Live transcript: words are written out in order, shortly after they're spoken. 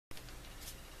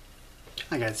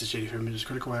Hi guys, it's JD from Mrs.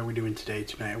 Critical. How are we doing today?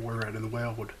 Tonight we're out in the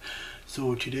wild.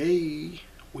 So today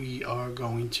we are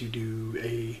going to do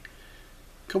a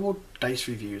couple dice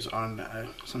reviews on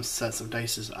some sets of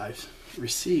dice I've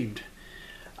received.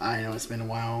 I know it's been a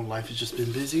while, life has just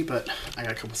been busy, but I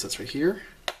got a couple sets right here.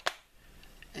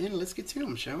 And let's get to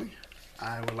them, shall we?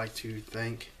 I would like to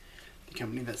thank the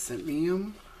company that sent me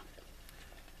them,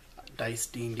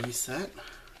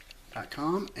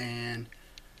 DiceDndSet.com, and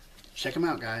check them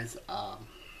out, guys.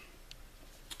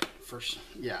 First,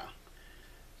 yeah,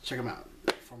 check them out.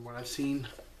 From what I've seen,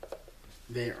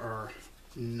 they are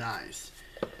nice.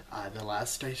 The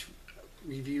last dice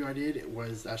review I did, it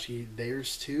was actually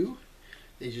theirs too.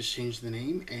 They just changed the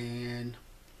name, and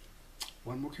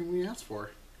what more can we ask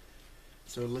for?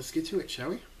 So let's get to it,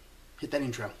 shall we? Hit that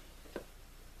intro.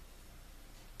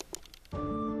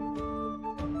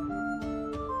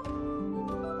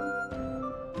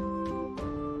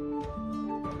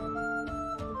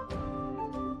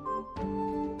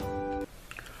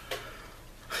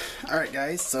 Alright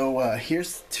guys, so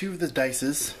here's two of the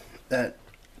dices that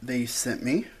they sent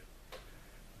me,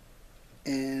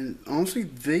 and honestly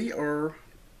they are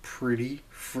pretty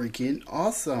freaking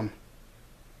awesome.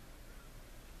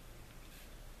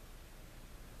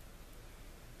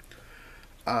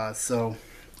 So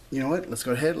you know what, let's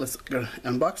go ahead, let's go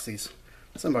unbox these.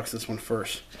 Let's unbox this one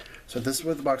first. So this is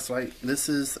what the box like. This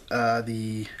is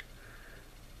the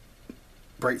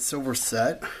bright silver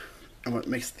set, and what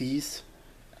makes these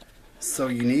so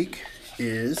unique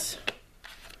is,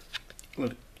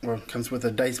 well, it comes with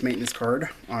a dice maintenance card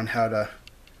on how to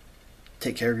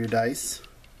take care of your dice,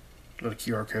 a little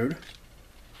QR code,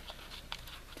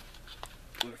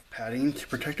 a little padding to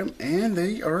protect them, and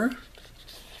they are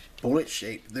bullet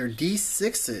shaped. They're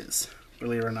D6s,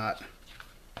 believe it or not.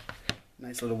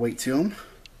 Nice little weight to them.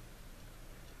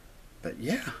 But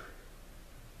yeah.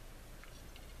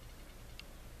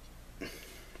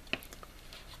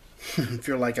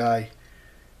 Feel like I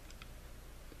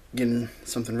getting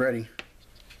something ready.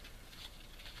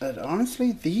 But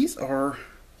honestly, these are,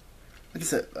 like I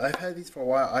said, I've had these for a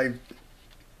while.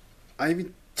 I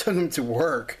even took them to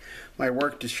work, my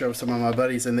work, to show some of my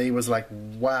buddies, and they was like,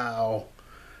 wow,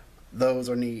 those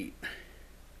are neat.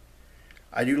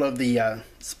 I do love the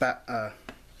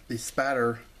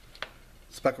spatter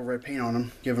speckle red paint on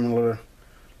them, give them a little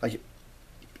like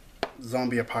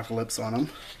zombie apocalypse on them.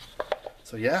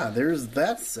 So yeah, there's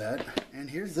that set, and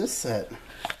here's this set.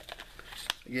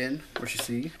 Again, what you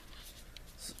see,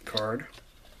 card,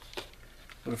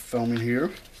 little film in here,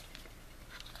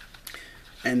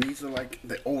 and these are like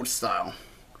the old style.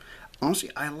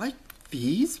 Honestly, I like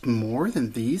these more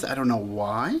than these. I don't know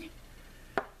why,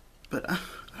 but I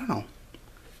don't know.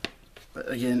 But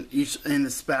again, each and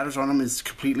the spatters on them is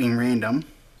completely random,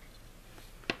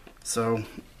 so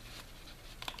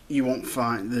you won't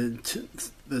find the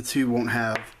two won't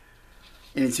have,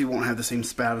 any two won't have the same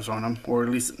spatters on them, or at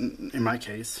least in my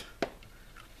case.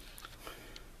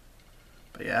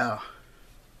 But yeah,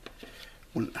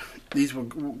 these will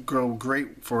go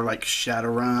great for like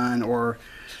Shadowrun, or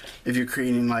if you're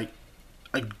creating like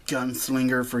a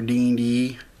gunslinger for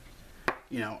D&D.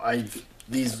 You know,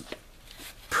 these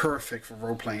perfect for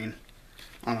role playing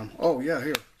on them. Oh yeah,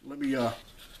 here, let me roll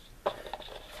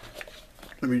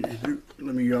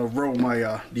my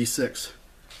D6.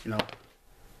 You know,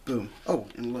 boom. Oh,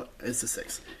 and look, it's a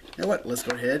 6. You know what? Let's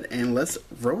go ahead and let's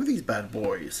roll these bad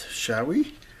boys, shall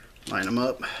we? Line them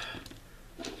up.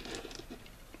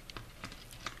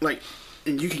 Like,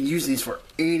 and you can use these for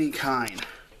any kind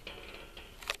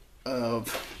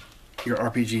of your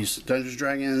RPGs, Dungeons &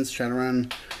 Dragons,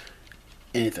 Shadowrun,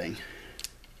 anything.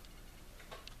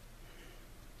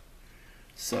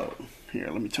 So here,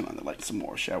 let me turn on the light some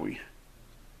more, shall we?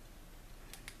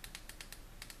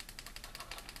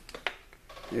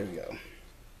 There we go.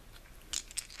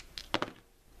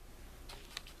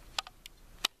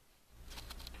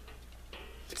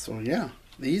 So yeah,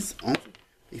 these,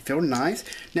 they feel nice.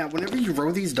 Now, whenever you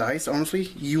roll these dice,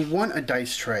 honestly, you want a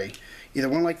dice tray. Either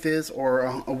one like this, or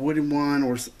a wooden one,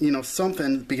 or, you know,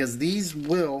 something, because these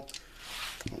will,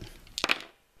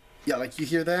 yeah, like you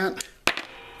hear that?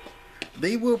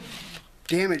 They will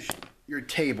damage your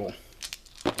table.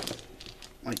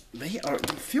 Like, they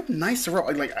feel nice to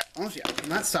roll. Like, honestly, I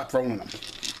cannot stop rolling them.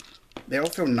 They all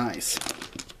feel nice.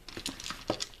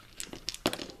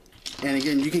 And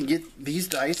again, you can get these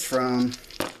dice from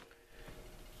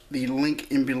the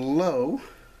link in below,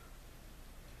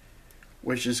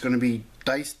 which is going to be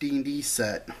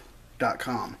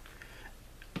DiceDndSet.com.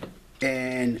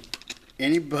 And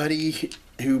anybody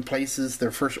who places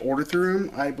their first order through them,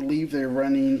 I believe they're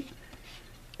running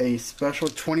a special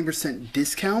 20%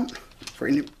 discount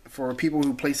for people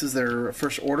who places their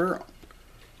first order.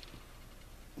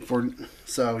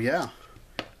 So yeah,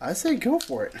 I say go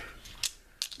for it.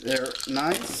 They're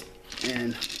nice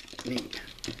and neat.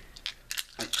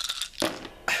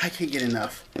 I can't get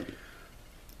enough.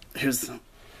 Here's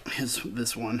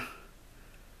this one.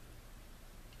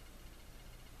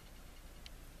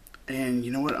 And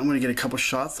you know what? I'm gonna get a couple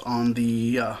shots on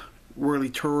the whirly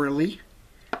twirly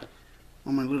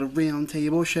on my little round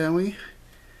table, shall we?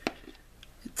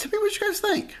 Tell me what you guys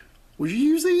think. Would you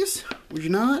use these? Would you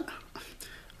not?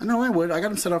 I know I would. I got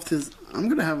them set off to. I'm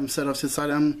gonna have them set off to the side.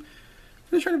 I'm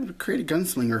gonna try to create a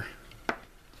gunslinger.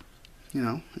 You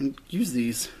know, and use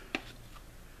these.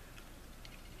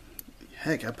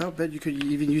 Heck, I about bet you could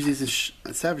even use these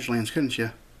in Savage Lands, couldn't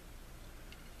you?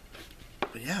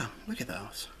 But yeah, look at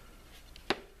those.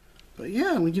 But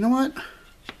yeah, well, you know what?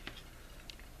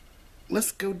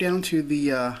 Let's go down to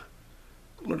the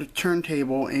little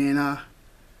turntable and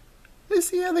let's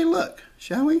see how they look,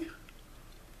 shall we?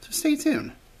 So stay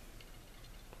tuned.